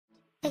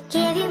I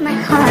gave you my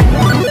heart.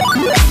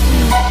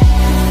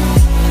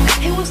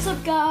 Hey, what's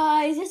up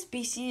guys? It's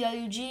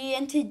BCWG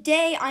and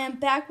today I am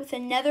back with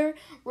another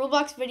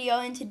Roblox video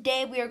and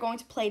today we are going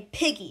to play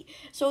Piggy.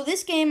 So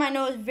this game I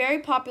know is very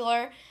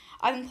popular.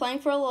 I've been playing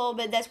for a little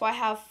bit, that's why I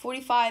have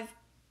 45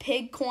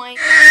 pig coins.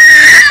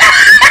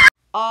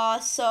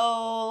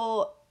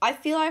 So I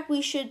feel like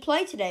we should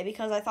play today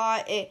because I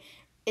thought it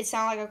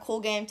sounded like a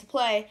cool game to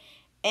play.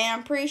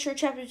 And I'm pretty sure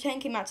chapter 10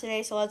 came out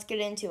today, so let's get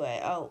into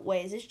it. Oh,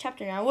 wait, is this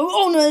chapter 9?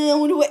 Oh,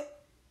 no, wait.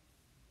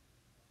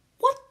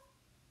 What?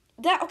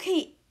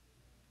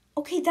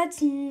 Okay, that's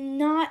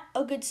not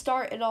a good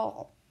start at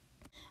all.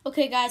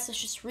 Okay, guys,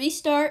 let's just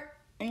restart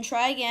and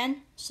try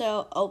again.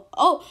 So,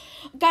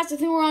 guys, I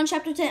think we're on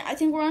chapter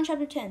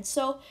 10.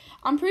 So,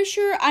 I'm pretty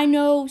sure I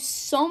know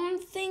some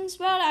things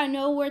about it. I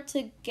know where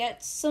to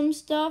get some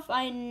stuff.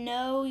 I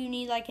know you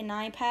need, like, an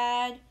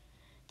iPad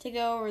to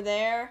go over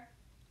there.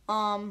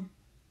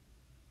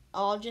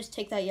 I'll just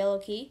take that yellow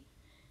key.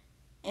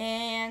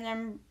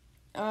 And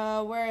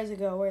where does it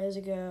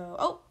go?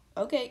 Oh,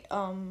 okay.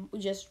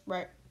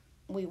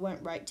 We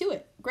went right to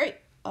it. Great.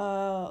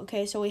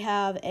 Okay, so we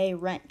have a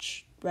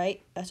wrench,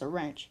 right? That's a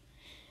wrench.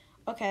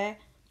 Okay.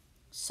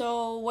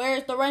 So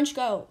where's the wrench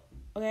go?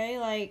 Okay,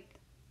 like,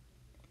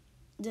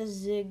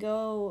 does it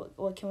go,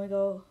 what, can we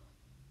go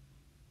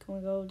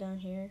down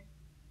here?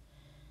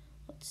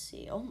 Let's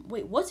see. Oh,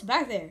 wait, what's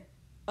back there?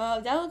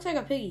 That looks like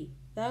a piggy.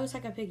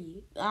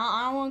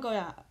 I don't want to go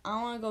down. I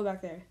don't want to go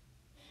back there.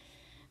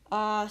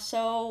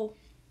 So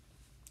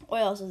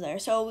what else is there?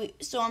 So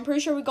I'm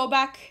pretty sure we go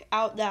back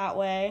out that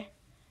way.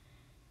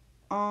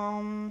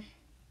 What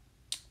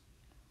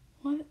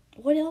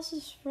else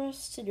is for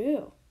us to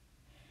do?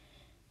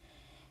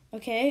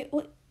 Okay,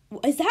 what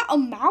is that, a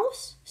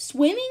mouse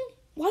swimming?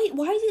 Why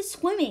is it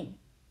swimming?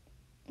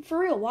 For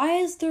real, why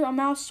is there a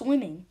mouse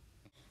swimming?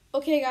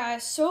 Okay,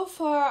 guys, so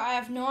far I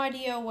have no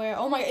idea where.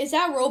 Oh my, is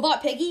that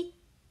robot Piggy?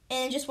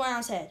 And it just went on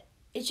his head.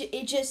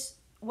 It just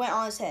went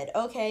on his head.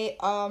 Okay,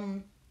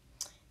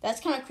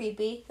 that's kind of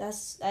creepy. That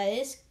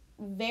is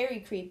very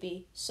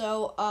creepy.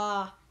 So,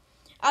 as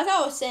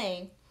I was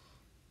saying,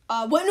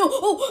 what? No!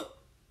 Oh!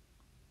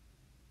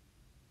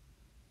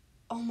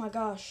 Oh my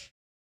gosh!